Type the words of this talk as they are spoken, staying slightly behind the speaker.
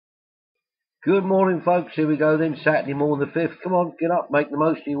Good morning, folks. Here we go then. Saturday morning the 5th. Come on, get up, make the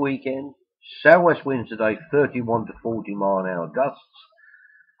most of your weekend. Southwest winds today, 31 to 40 mile an hour gusts.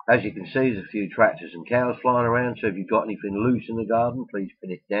 As you can see, there's a few tractors and cows flying around, so if you've got anything loose in the garden, please pin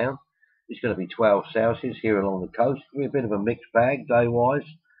it down. It's going to be 12 Celsius here along the coast. It'll be a bit of a mixed bag day-wise.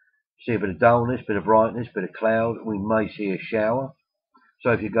 See a bit of dullness, bit of brightness, bit of cloud. We may see a shower. So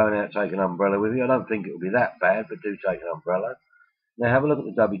if you're going out, take an umbrella with you. I don't think it'll be that bad, but do take an umbrella. Now have a look at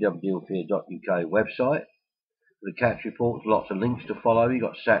the www.dealfear.uk website for the catch reports, lots of links to follow. You've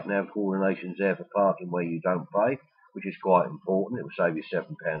got sat-nav coordinations there for parking where you don't pay, which is quite important. It will save you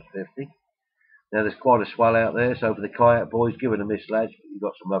 £7.50. Now there's quite a swell out there, so for the kayak boys, give it a miss, lads. You've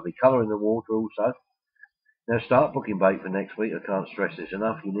got some lovely colour in the water also. Now start booking bait for next week. I can't stress this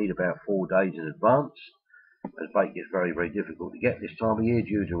enough. You need about 4 days in advance, as bait gets very, very difficult to get this time of year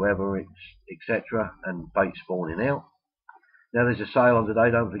due to weather, etc., and bait spawning out. Now there's a sale on today,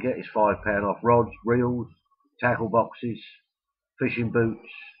 don't forget, it's £5 off rods, reels, tackle boxes, fishing boots,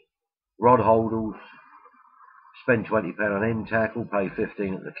 rod holders. Spend £20 on end tackle, pay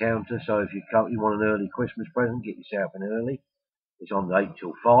 $15 at the counter. So if you want an early Christmas present, get yourself in early. It's on 8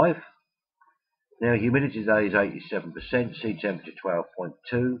 till 5. Now humidity today is 87%, sea temperature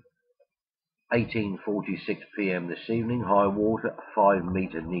 12.2, 18:46 PM this evening, high water, a 5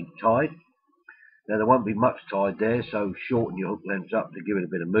 metre neap tide. Now there won't be much tide there, so shorten your hook lengths up to give it a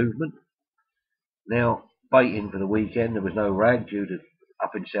bit of movement. Now baiting for the weekend, there was no rag due to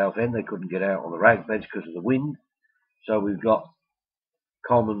up in Southend, they couldn't get out on the rag beds because of the wind. So we've got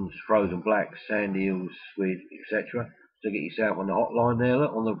commons, frozen blacks, sand eels, squid, etc. So get yourself on the hotline there,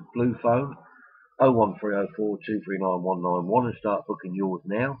 look, on the blue phone, 01304 239 191, and start booking yours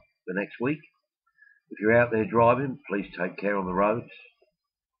now for next week. If you're out there driving, please take care on the roads.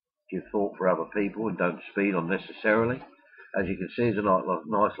 Give thought for other people and don't speed unnecessarily. As you can see, there's a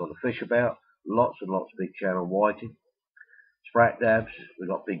nice lot of fish about, lots and lots of big channel whiting, sprat dabs, we've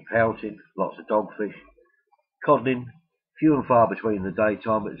got big pouting, lots of dogfish, codling, few and far between in the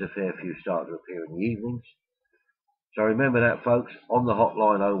daytime, but there's a fair few start to appear in the evenings. So remember that, folks, on the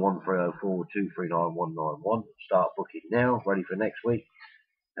hotline 01304 239 191, start booking now, ready for next week,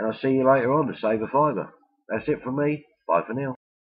 and I'll see you later on to save a fiver. That's it from me, bye for now.